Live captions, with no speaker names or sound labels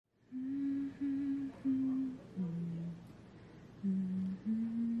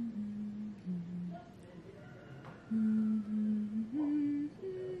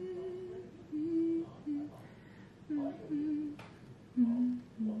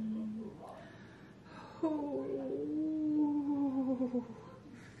Ooh.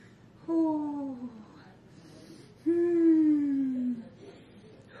 Ooh.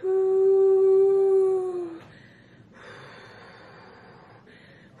 Ooh.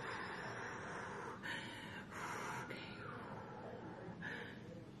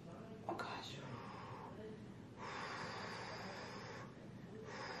 Oh gosh.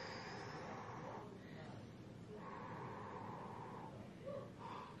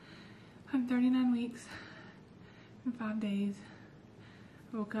 I'm 39 weeks and 5 days.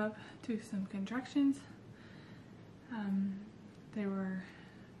 Woke up to some contractions. They were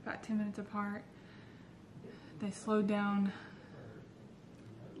about 10 minutes apart. They slowed down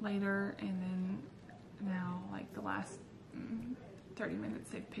later, and then now, like the last 30 minutes,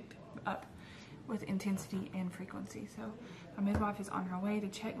 they've picked up with intensity and frequency. So my midwife is on her way to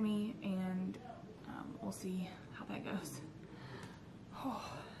check me, and we'll see how that goes. Oh.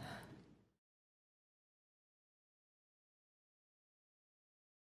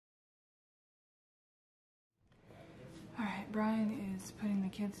 Alright, Brian is putting the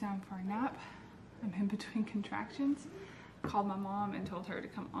kids down for a nap. I'm in between contractions. Called my mom and told her to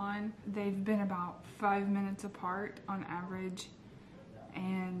come on. They've been about 5 minutes apart on average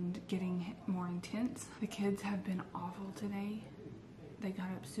and getting more intense. The kids have been awful today. They got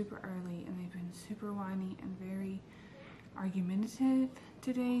up super early and they've been super whiny and very argumentative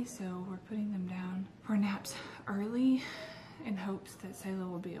today, so we're putting them down for naps early in hopes that Selah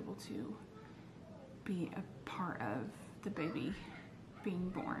will be able to be a part of the baby being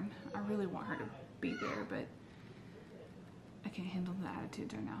born. I really want her to be there, but I can't handle the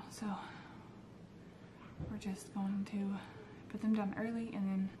attitudes right now, so we're just going to put them down early and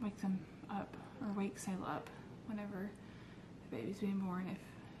then wake them up, or wake Selah up whenever the baby's being born, if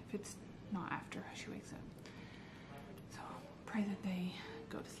it's not after she wakes up. So pray that they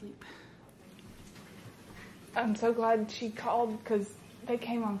go to sleep. I'm so glad she called because they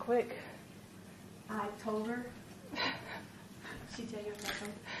came on quick. I told her. She tell you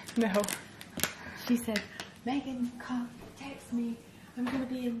nothing? No. She said, Megan, text me. I'm going to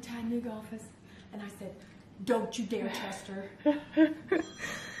be in Chattanooga office. And I said, don't you dare test her.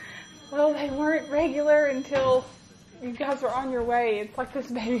 Well, they weren't regular until you guys were on your way. It's like this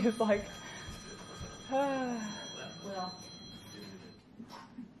baby is like, Well.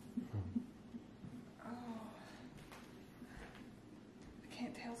 I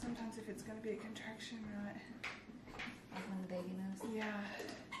can't tell sometimes if it's going to be a contraction or not. Like when the baby moves. Yeah.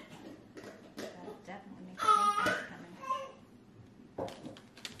 That definitely makes you think that's coming. I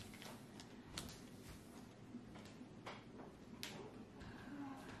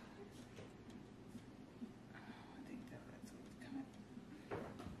think that's what's coming.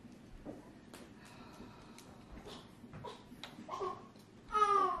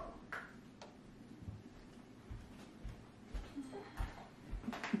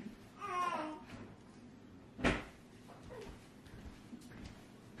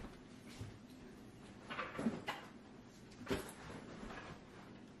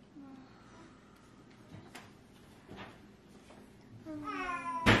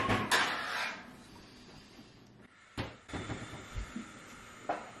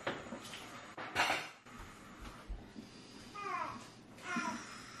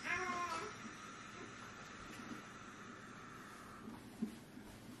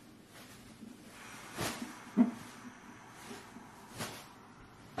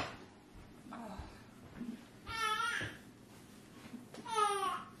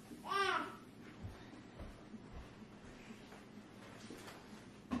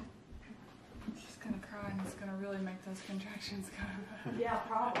 It's gonna really make those contractions go. Yeah,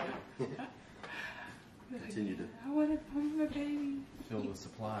 probably. Continue to I want to pump my baby. fill the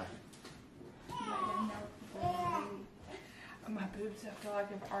supply. My boobs, I feel like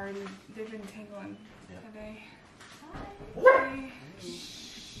they've been tingling today. Hey.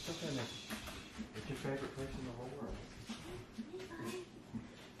 It's okay, Nick. It's your favorite place in the whole world.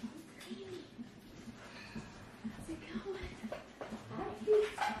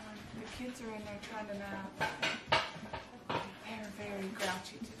 The kids are in there trying to nap. They're very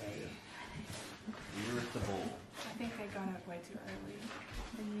grouchy today. Irritable. I think they got up way too early.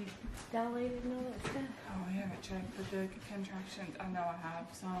 And you dilated and all that stuff? Oh, we haven't checked for the contractions. I know I have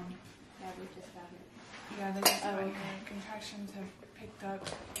some. Yeah, we just got it. Yeah, they just contractions have picked up.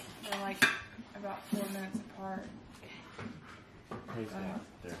 They're like about 4 minutes apart. Praise God.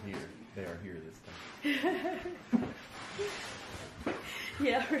 They're here. They are here this time.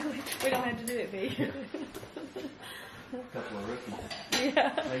 Yeah, really. We don't have to do it, B. A couple of rookies. Yeah.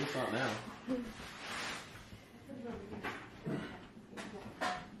 How you thought now?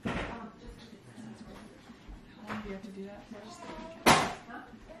 you have to do that?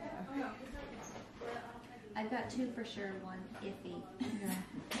 I've got 2 for sure, 1 iffy. Yeah.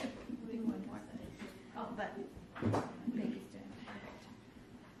 Maybe 1 more. Oh, but baby's doing perfect.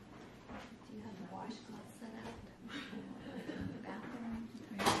 Do you have the washcloth set out? In the bathroom?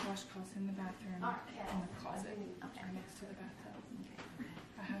 We have washcloths in the bathroom, in the closet, Okay. right next to the bathtub.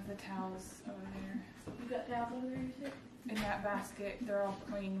 I have the towels over there. You got towels over there, you said? In that basket, they're all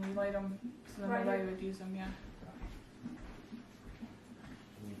clean. We laid them so that Right nobody here. would use them, yeah.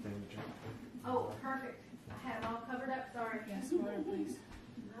 Anything, Jack? Oh, perfect. I had it all covered up, sorry. Yes, water, please.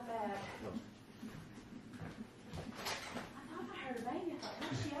 My bad. I thought I heard a baby. I thought, oh,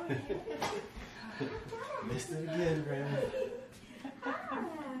 she already had it. Missed it again, Grandma. Hi. I'm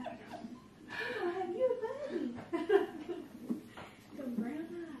gonna have you a baby. Them brown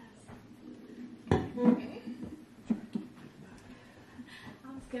eyes. I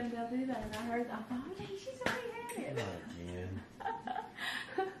was coming down through that and I heard, I thought, oh, dang, she's already had Not it. again.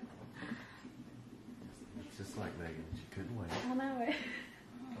 It's just like Megan. She couldn't wait. I know it.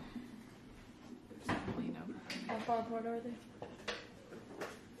 Lean over. How far apart are they?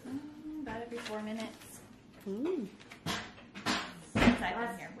 About every 4 minutes Ooh. since I've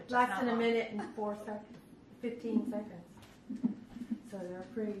been here, which is Less not than a long. minute and 15 seconds. So they're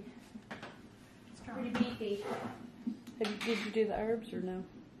pretty Strong. beefy. Did you do the herbs or no?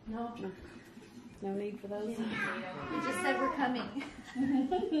 No. No need for those? You just said we're coming.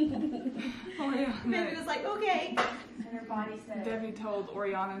 Oh, yeah. Baby was like, okay. And her body said, Debbie told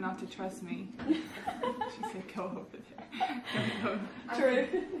Oriana not to trust me. She said, go over there. Go. True.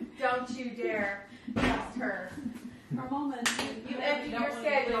 Don't you dare trust her. Our mama You empty your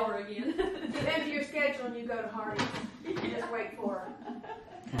schedule. You empty your schedule and you go to Hardy's. Just wait for her.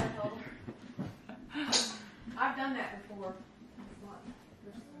 I told her. I've done that before.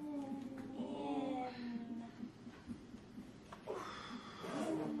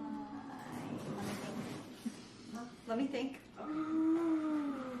 Let me think.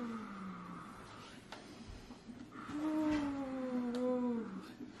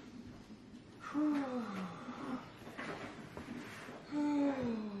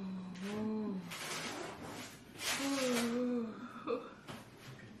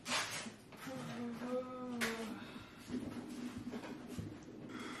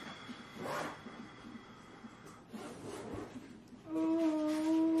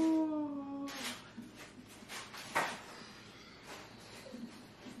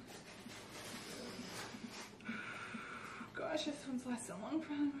 Gosh, this one's lasting long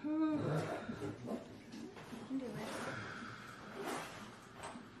for You can do it.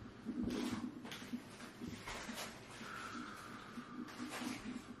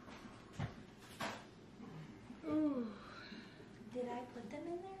 Did I put them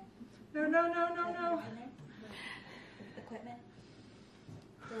in there? No. Did I put them in there? The equipment?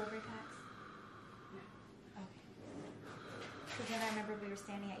 Delivery packs? Okay. Because then I remember we were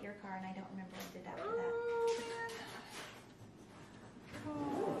standing at your car and I don't remember what I did after that.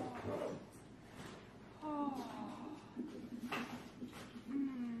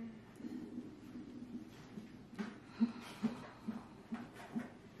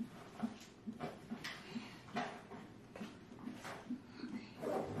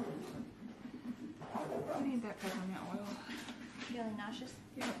 I need that peppermint oil. Feeling nauseous?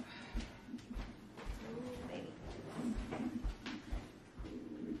 Yep. Ooh, baby.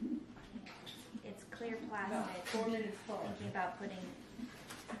 It's clear plastic. 4 minutes full. Thinking about putting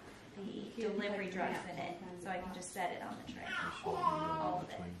the delivery drugs in it, so I can just set it on the tray. All of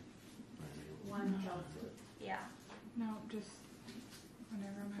it. One jumpsuit. Yeah. No, just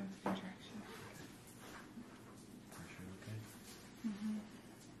whenever I'm having a contraction. Pressure okay? Mm-hmm.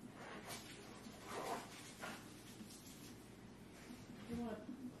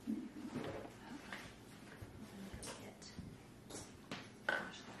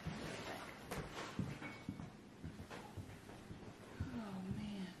 Oh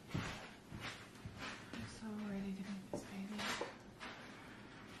man, I'm so ready to meet this baby.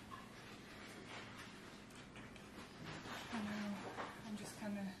 I know, I'm just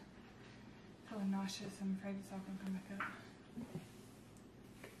kind of feeling nauseous. I'm afraid it's all going to come back up.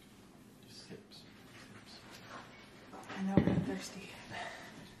 Just sips. I know, I'm thirsty.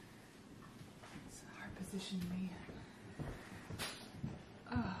 It's a hard position to be in.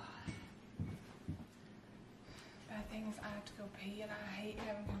 Oh. Bad thing is I have to go pee and I hate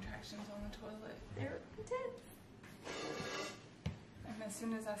having contractions on the toilet. They're intense. And as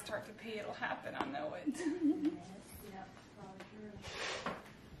soon as I start to pee, it'll happen. I know it. Yep, probably true.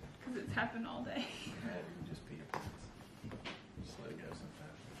 Because it's happened all day. Yeah, you can just pee your pants. Just let it go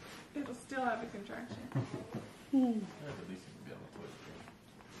sometimes. It'll still have a contraction. At least you can be on the toilet.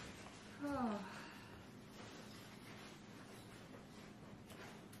 Oh.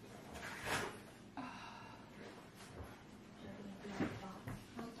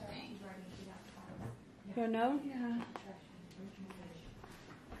 You know? Yeah.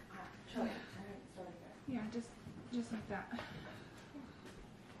 Yeah, just like that.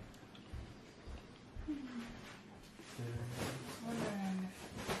 Wondering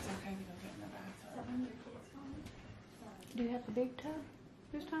if it's okay to go get in the bathtub. Do you have the big tub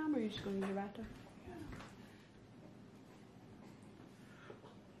this time, or are you just going to use your bathtub?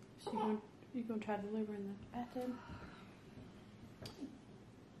 So you're going to try to deliver in the bathtub?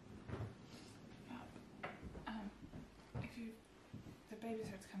 If the baby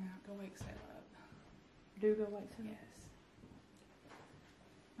starts coming out, go wake Sarah up. Do go wake Sarah? Yes.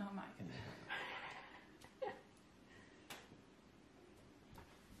 Not Mike.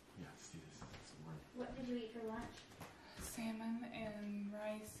 Yeah, see this is some work. What did you eat for lunch? Salmon and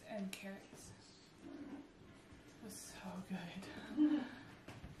rice and carrots. It was so good.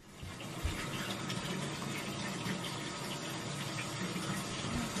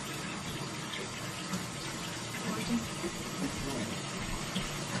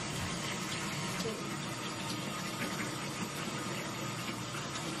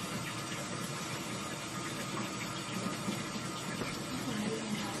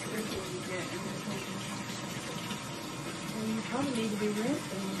 You probably need to be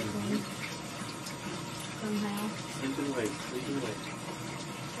resting somehow. Sleeping awake, sleeping awake.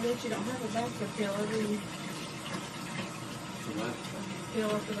 I bet you don't have a bathtub filler, do you? So what?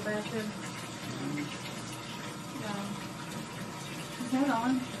 Filler for the bathtub? No. Is that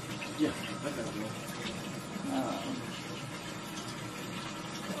on? Yeah, I got it. Oh.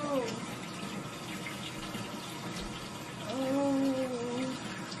 Oh. Oh.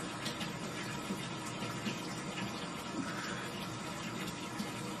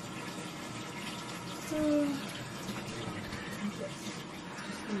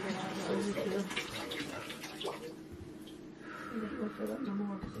 We'll fill up no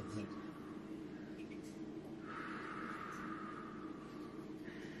more because it's...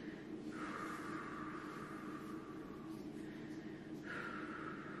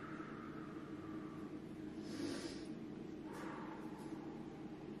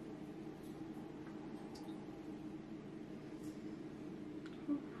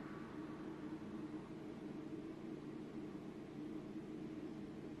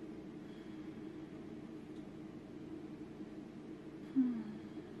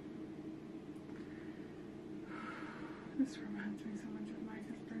 This reminds me so much of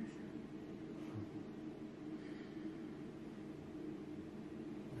Micah's birth.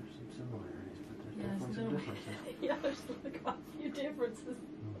 There's some similarities, but there's Yeah, definitely some differences. Yeah, there's like quite a few differences.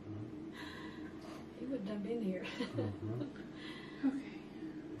 He wouldn't have been here. Okay.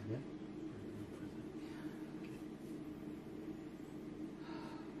 Yeah.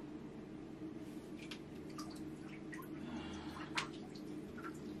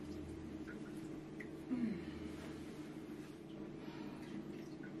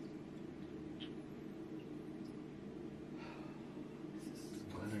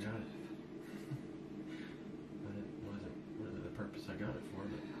 Glad I got it. But it wasn't really the purpose I got it for,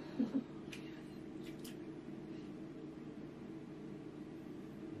 but I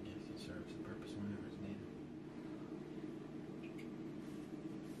guess it serves the purpose whenever it's needed.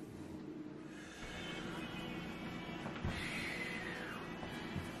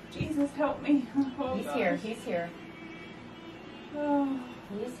 Jesus, help me. Oh, He's gosh. here. He's here. Oh.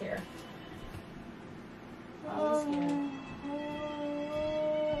 He's here. Oh. He's here.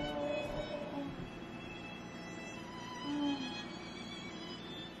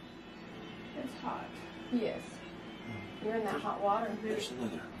 It's hot. Yes. You're in that hot water. There's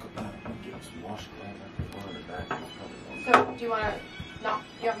another. Give us some washcloth. I put one in the back. It's probably So, do you want to not?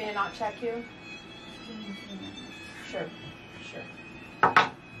 You want me to not check you? Sure. Sure.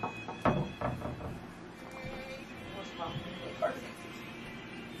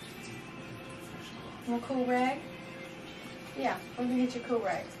 Want a cool rag? Yeah, we can get you a cool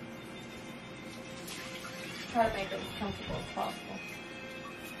rag. Try to make it as comfortable as possible.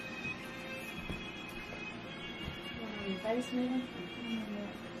 On your face, maybe?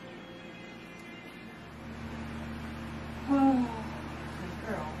 Oh. Good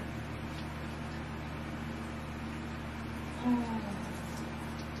girl. Oh.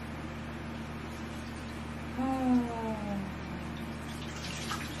 Oh.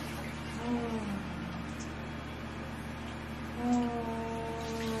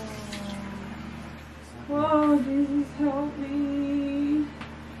 Oh, Jesus, help me.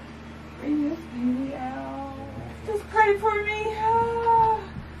 Bring this baby out.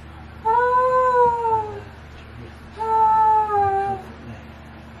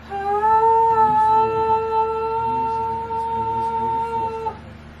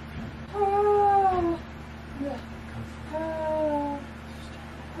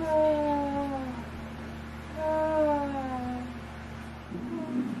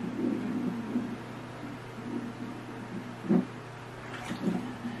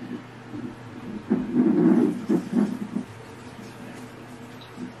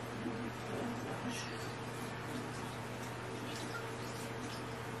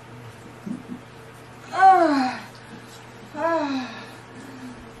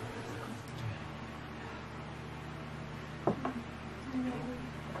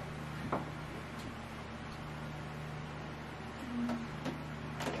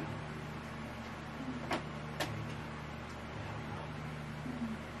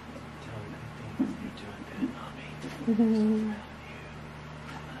 Mm-hmm.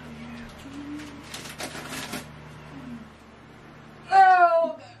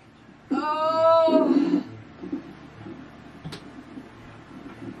 Oh. Oh.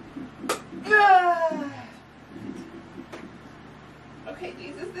 Okay,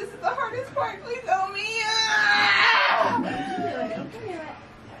 Jesus, this is the hardest part. Please help me.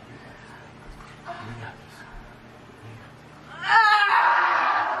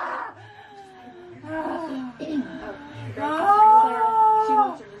 She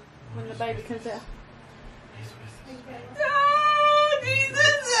wants her when the baby comes out. Oh,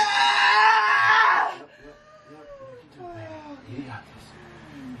 Jesus. You got this. You got this.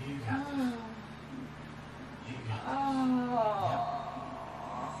 You got this. Oh.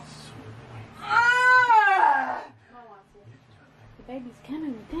 The baby's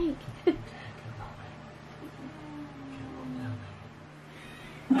coming, I think.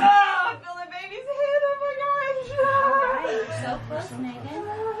 Oh, I feel the baby's head. Oh my gosh. Alright, you're so close, Megan.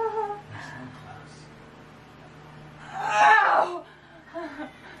 Ow.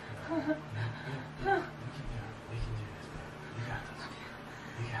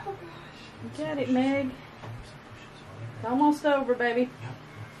 You got it, Meg. It's almost over, baby. Home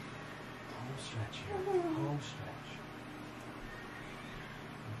stretch here. Home stretch.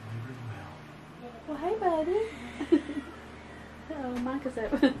 Very well. Well, hey, buddy. Oh, Micah's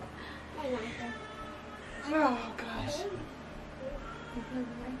up. Oh gosh.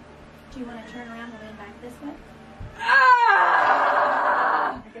 Do you want to turn around and lean back this way?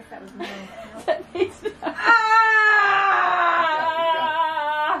 Ah! I guess that was no. That needs to- Ah!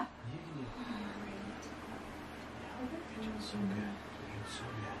 You're doing so good. You're doing so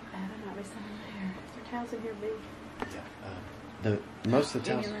good. There might be some in there. Your towels in here, big. Yeah. Most of the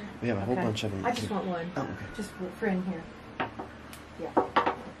towels, we have a whole Okay. bunch of them. I just want one. Oh, okay. Just for in here. Yeah.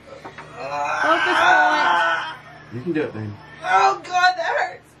 Ah! You can do it, baby. Oh God, that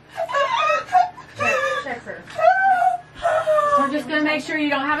hurts. Check her. So we're just going to make sure you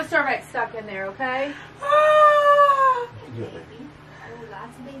don't have a cervix stuck in there, okay? Ah! You can do it, baby. Oh,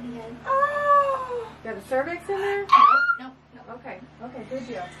 lots of baby head. Ah! You have a cervix in there? No. Okay. Okay, good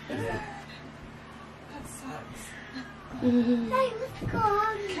deal. That sucks. Hey, let's go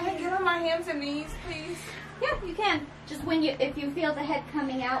on. Can I get on my hands and knees, please? Yeah, you can. Just when if you feel the head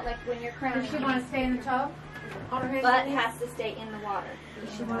coming out, like when you're crowning. Does she want to stay in the tub? On her hands Butt and knees? has to stay in the water.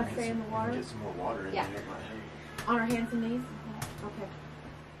 Does she want to stay in the water? Get some more water in Yeah. there. It might help. On her hands and knees? Okay.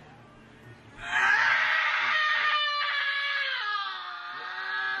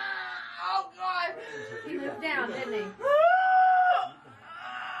 Oh God. He moved down, didn't he?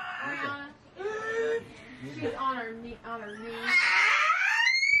 Brianna? She's on her knee. On her knees.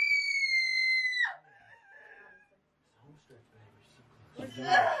 Home stretch, baby. So close.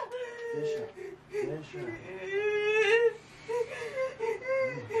 Finish up. Finish up.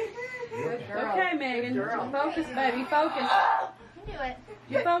 Good girl. Okay, Megan. Focus, baby. Focus. You can do it.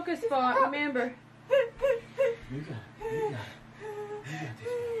 You focus, Fart. Remember. You got it. You got it. You got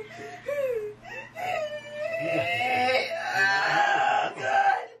this. You got this.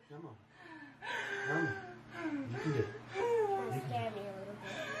 Come on. Come on. You can do it.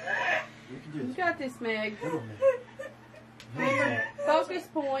 You can do You this. got this, Meg. Come on, man. Remember, focus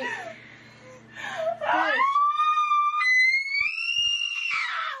point. Push.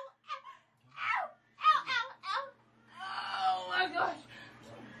 Oh my gosh.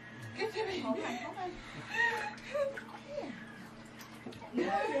 Get to me.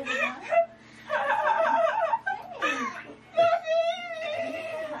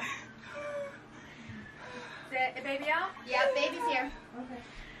 Is that baby out? Yeah, baby's here.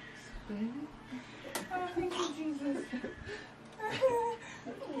 Oh, thank you, Jesus.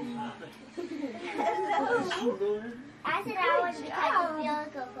 I said I was because the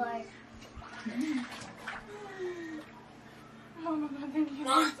umbilical cord. Oh my God, thank you.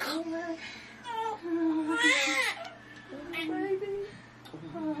 It's over.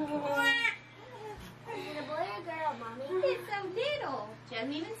 Is it a boy or a girl, Mommy? It's so little. She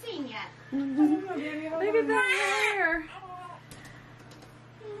hasn't even seen yet. Look at that hair.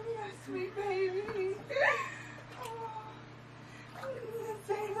 My sweet baby. It's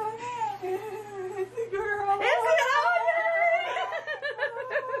a girl. It's a girl.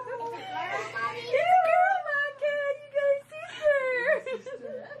 It's a girl, Micah. You got a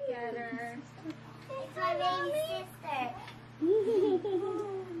sister. Look at her. It's my baby sister.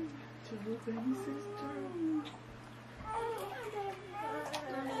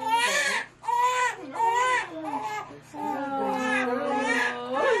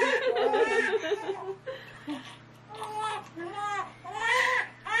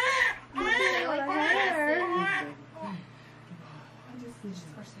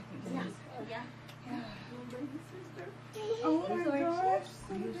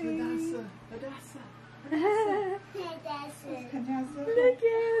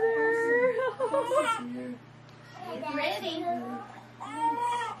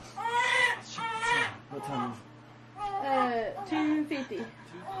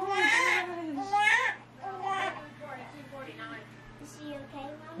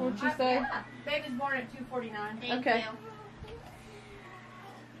 What'd you say? Yeah. Baby's born at 2:49. Thank Okay. you.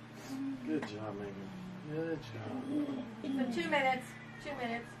 Good job, Megan. Good job. So 2 minutes. 2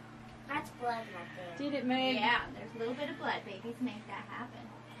 minutes. That's blood right there. Did it, Meg? Yeah, there's a little bit of blood. Babies make that happen.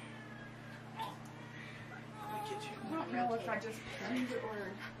 I don't know if I just cleaned it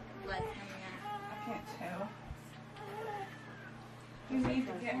or Blood coming out. I can't tell. You need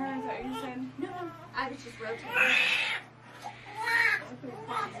to get her, is that what you said? No, I was just rotating. It's a little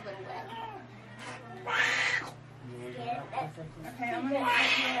wet. Okay, I'm gonna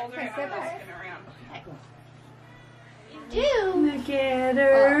let you hold her and I'll just spin around. You do? Look at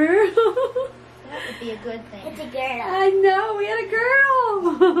her. That would be a good thing. It's a girl. I know, we had a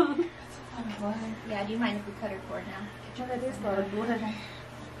girl. Yeah, do you mind if we cut her cord now? That is a lot of blood.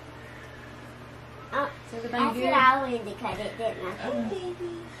 Oh, Is everything I good? said I wanted to cut it, didn't I? Oh, baby.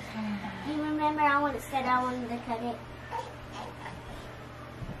 You remember I said I wanted to cut it?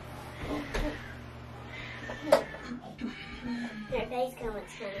 Her face coming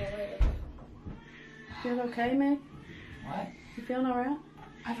kind of weird. Feel okay, Meg? What? You feeling alright?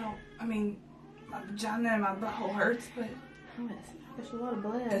 I mean, my vagina and my butthole hurts, but There's a lot of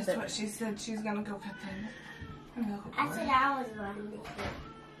blood. that's what she said. She's gonna go cut the umbilical I cord. said I was wanting to cut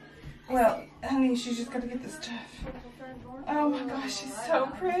it. Well, honey, she's just gotta get this stuff. Oh my gosh, she's so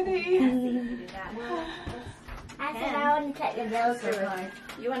pretty. I said I wanted to cut your umbilical cord.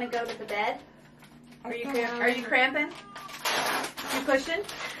 You want to go to the bed? Are you cramping? You pushing?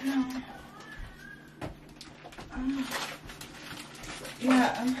 No.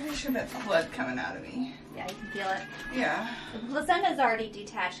 Yeah, I'm pretty sure that's blood coming out of me. Yeah, you can feel it. Yeah. The placenta's already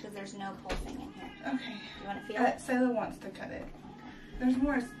detached because there's no pulsing in here. Okay. You want to feel it? Sayla wants to cut it. There's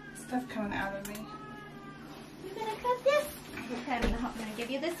more stuff coming out of me. You're gonna cut this? Okay, I'm gonna give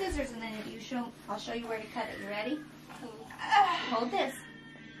you the scissors and then I'll show you where to cut it. You ready? Hold this.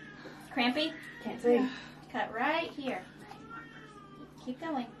 Crampy? Can't see. Cut right here. Keep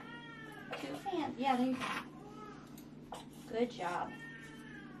going. 2 hands. Yeah, there you go. Good job.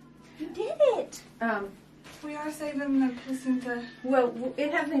 You did it. We are saving the placenta. Well,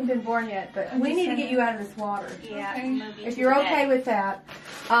 it hasn't even been born yet, but we need to get you out of this water. Yeah. Okay. move you If to you're the okay bed. with that.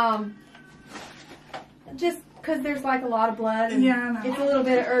 Just because there's like a lot of blood and Yeah, I know. it's a little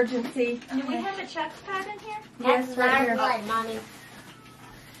bit of urgency. Do we have a chest pad in here? Yes, That's right our here. blood, Mommy.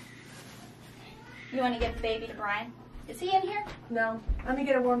 You want to give the baby to Brian? Is he in here? No, let me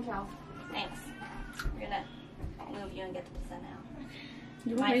get a warm towel. Thanks. We're gonna move you and get the placenta out.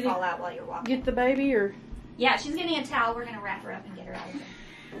 You You want me might to fall out while you're walking. get the baby or? Yeah, she's getting a towel. We're gonna wrap her up and get her out of here.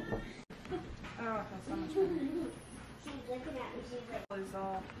 Oh, that's so much better. She's looking at me. She's like, It's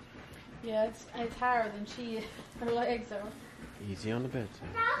all. Yeah, it's higher than she is. Her legs are Easy on the bed, son.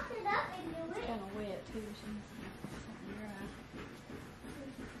 toss it up and do it. kind of wet too. She's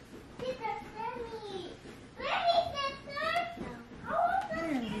Get the Sammy. Ready, sister?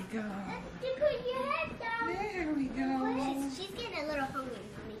 There we go. You put your head down. There we go. She's getting a little hungry,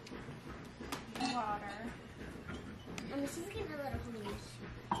 Mommy. Water. Mommy, she's getting a little hungry.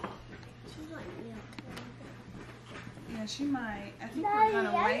 She's wanting milk. Yeah, she might. I think we're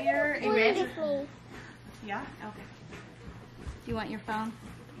gonna weigh her. You ready? Yeah. Okay. Do you want your phone?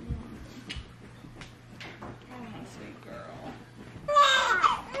 Oh, my sweet girl.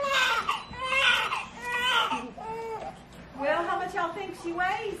 Well, how much y'all think she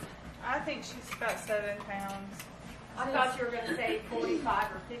weighs? I think she's about 7 pounds. I thought you were going to say 45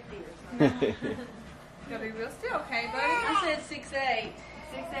 or 50 or something. Gonna be real still, okay, buddy? I said 6'8".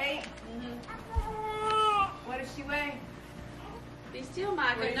 6'8"? What does she weigh? Be still,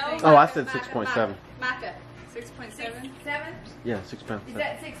 Micah. No. Oh, I said 6.7. Micah. 6.7. 7? Yeah, 6 pounds. Is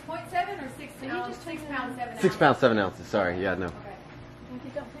that 6.7 or 6 pounds? 6 pounds, 7 6 pounds, 7 ounces. Sorry, yeah, no. Okay.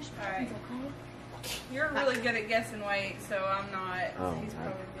 Alright. You're really good at guessing weight, so I'm not. Oh, He's I-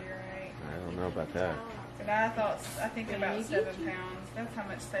 probably right. I don't know about that. But I think about 7 pounds. That's how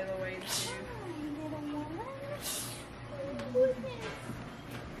much Sayla weighs too.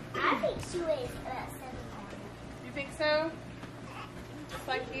 I think she weighs about 7 pounds. You think so? Just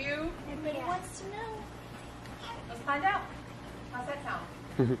like you? Everybody wants to know. Let's find out. How's that sound?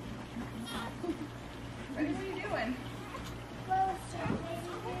 What are you doing? No,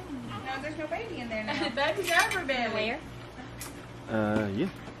 there's no baby in there now. Baby's out her belly. Where? Yeah.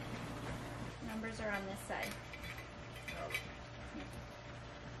 Numbers are on this side.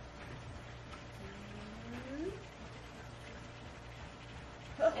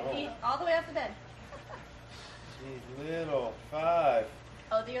 And he, all the way up the bed. She's little. 5.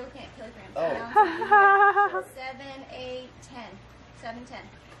 Oh, you're looking at kilograms. Oh. Now, 7, 8, 10. 7, 10.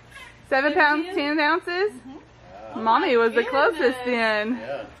 7 pounds, 10 ounces? Wow. Mommy was the goodness. closest then.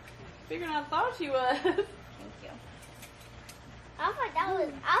 Yeah. Bigger than I thought she was. Thank you. I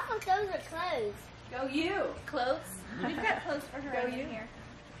thought those were clothes. Go you. Clothes. We've got clothes for her in here.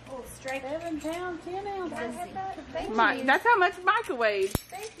 Oh, strike. 7 pounds, 10 ounces. Thank you. That's how much Micah weighs.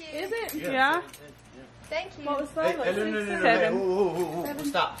 Thank you. Is it? Yeah. Thank you. What was Hey, that? hey, no, no, no, no, Seven. hey, whoa.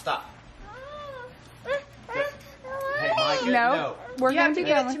 Stop. Hey, Micah, No. We're You going have to to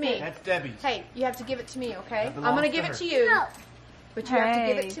give go it to with me. That's Debbie's. Hey, you have to give it to me, okay? That I'm belongs gonna to give her. it to you, No. but you have to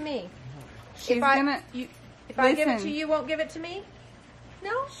give Hey. it to me. She's if I, gonna. if I give it to listen. you, won't give it to me?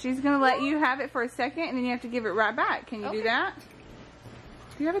 No? She's gonna let you have it for a second, and then you have to give it right back. Can you do Okay. that?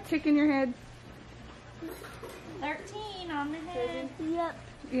 Do you have a tick in your head? 13 on the head. Yep.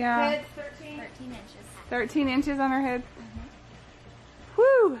 Yeah. Head's 13. 13 inches. 13 inches on her head.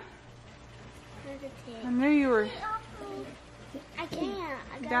 Whew. There's a I pig. knew you were. I can't.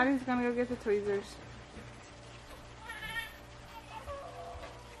 I got Daddy's gonna go get the tweezers.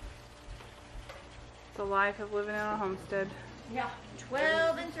 The life of living in a homestead. Yeah.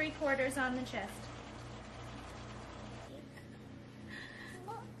 12 3/4 on the chest.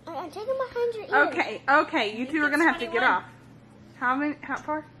 I'm taking my 100 in. Okay, you two are gonna have to get 21. off. How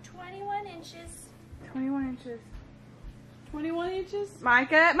far? 21 inches. 21 inches. 21 inches?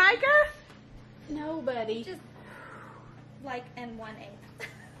 Micah? No, buddy. Just like and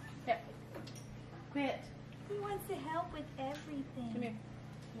 1/8. Quit. He wants to help with everything. Come here.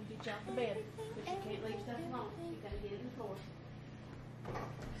 We'll get you off the bed. But you can't leave stuff alone. You gotta get it in the floor.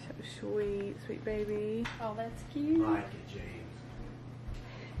 So sweet baby. Oh, that's cute. Micah James.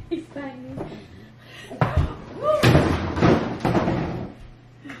 He's tiny.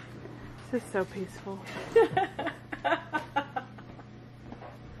 This is so peaceful.